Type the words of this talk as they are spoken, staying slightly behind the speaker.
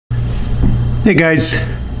Hey guys,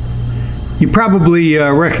 you probably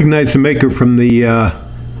recognize the maker from the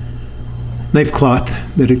knife cloth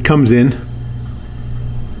that it comes in.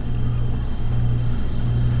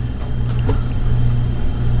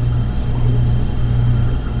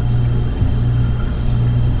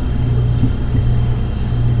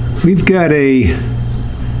 We've got a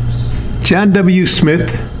John W.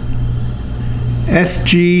 Smith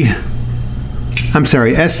SD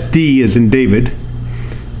as in David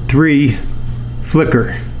 3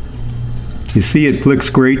 flicker. You see it flicks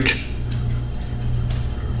great.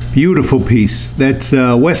 Beautiful piece. That's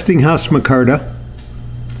Westinghouse micarta.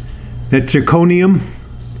 That's zirconium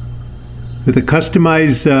with a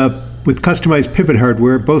customized pivot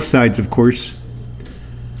hardware, both sides of course.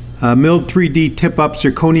 Milled 3D tip-up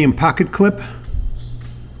zirconium pocket clip.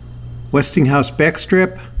 Westinghouse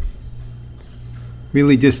backstrap.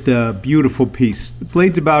 Really just a beautiful piece. The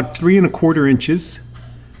blade's about 3 1/4 inches,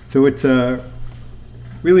 so it's a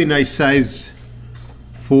really nice size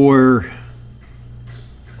for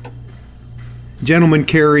gentleman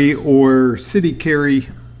carry or city carry,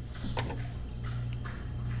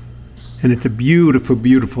 and it's a beautiful,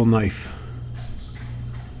 beautiful knife.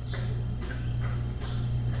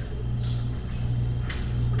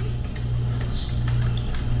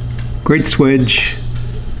 Great swedge,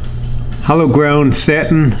 hollow ground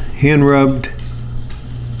satin, hand rubbed.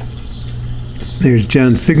 There's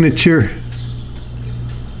John's signature.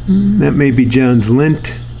 That may be John's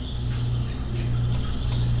lint.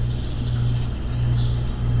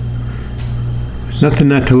 Nothing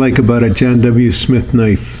not to like about a John W. Smith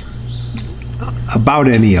knife. About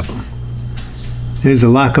any of them. There's a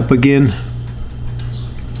lockup again.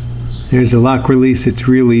 There's a lock release. It's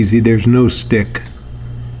real easy. There's no stick.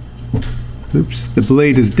 Oops, the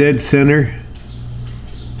blade is dead center.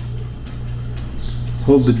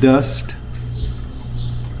 Hold the dust.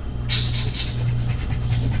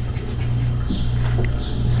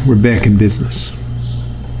 We're back in business.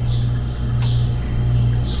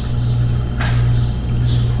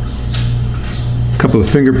 A couple of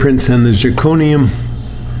fingerprints on the zirconium.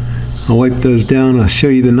 I'll wipe those down. I'll show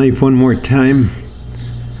you the knife one more time.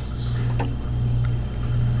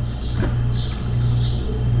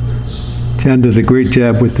 John does a great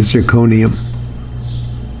job with the zirconium.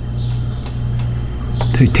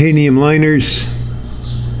 Titanium liners,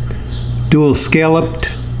 dual scalloped.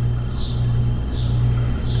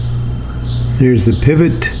 There's the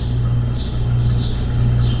pivot.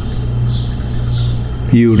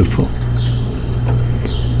 Beautiful.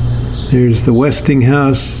 There's the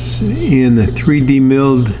Westinghouse and the 3D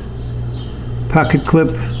milled pocket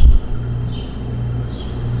clip.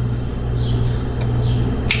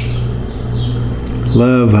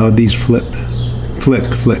 Love how these flick.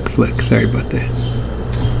 Sorry about that.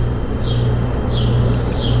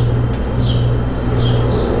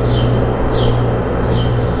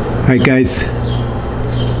 All right, guys.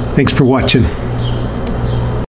 Thanks for watching.